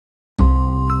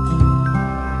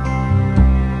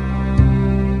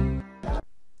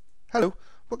Hello,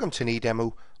 welcome to an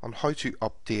e-demo on how to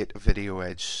update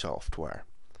VideoEdge software.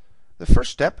 The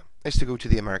first step is to go to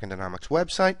the American Dynamics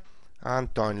website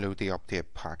and download the update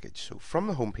package. So from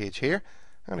the home page here,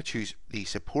 I'm going to choose the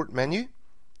support menu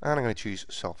and I'm going to choose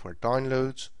software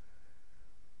downloads.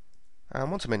 And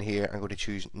once I'm in here, I'm going to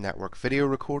choose network video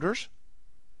recorders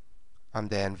and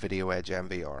then VideoEdge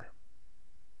MVR.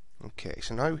 Okay,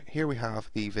 so now here we have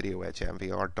the VideoEdge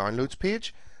MVR downloads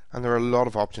page, and there are a lot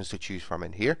of options to choose from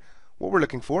in here. What we're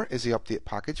looking for is the update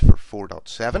package for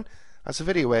 4.7, as the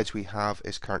VideoEdge we have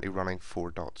is currently running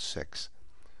 4.6. So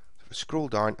if I scroll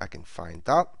down, I can find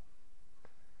that,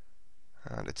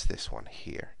 and it's this one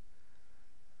here.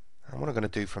 And what I'm going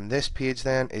to do from this page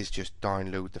then is just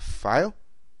download the file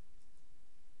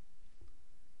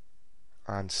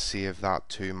and save that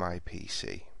to my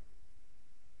PC.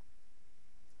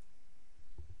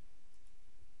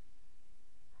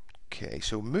 Okay,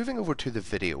 so moving over to the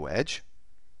VideoEdge,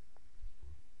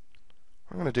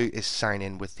 what I'm going to do is sign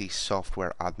in with the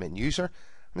software admin user,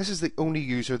 and this is the only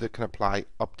user that can apply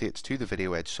updates to the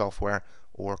VideoEdge software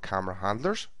or camera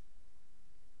handlers.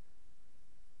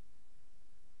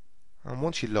 And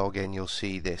once you log in, you'll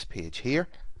see this page here,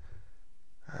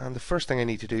 and the first thing I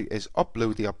need to do is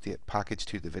upload the update package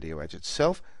to the VideoEdge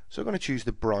itself. So I'm going to choose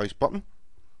the browse button,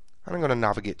 and I'm going to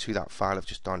navigate to that file I've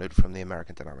just downloaded from the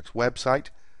American Dynamics website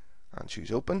and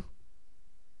choose open,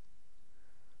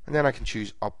 and then I can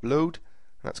choose upload,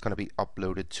 and that's going to be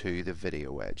uploaded to the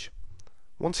VideoEdge.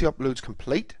 Once the upload's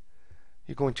complete,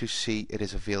 you're going to see it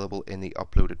is available in the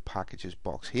uploaded packages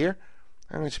box here.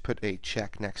 I'm going to put a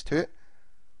check next to it,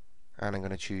 and I'm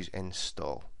going to choose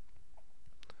install.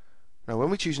 Now when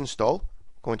we choose install,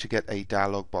 we're going to get a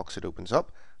dialog box that opens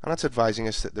up, and that's advising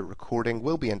us that the recording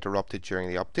will be interrupted during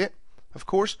the update. Of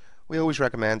course, we always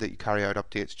recommend that you carry out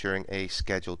updates during a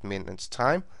scheduled maintenance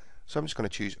time, so I'm just going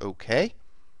to choose OK,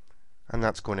 and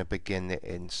that's going to begin the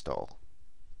install.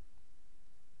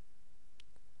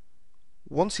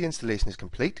 Once the installation is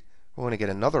complete, we're going to get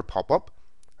another pop-up,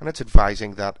 and it's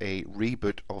advising that a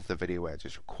reboot of the VideoEdge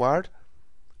is required,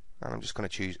 and I'm just going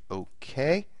to choose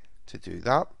OK to do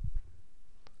that,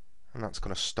 and that's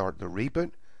going to start the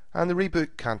reboot, and the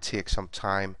reboot can take some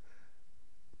time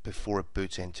before it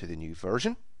boots into the new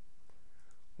version.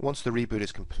 Once the reboot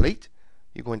is complete,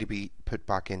 you're going to be put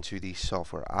back into the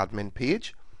software admin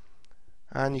page,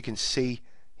 and you can see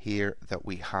here that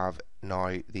we have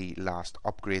now the last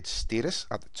upgrade status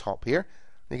at the top here.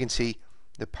 You can see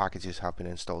the packages have been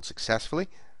installed successfully,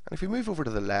 and if we move over to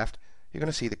the left, you're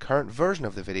going to see the current version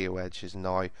of the VideoEdge is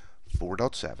now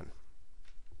 4.7.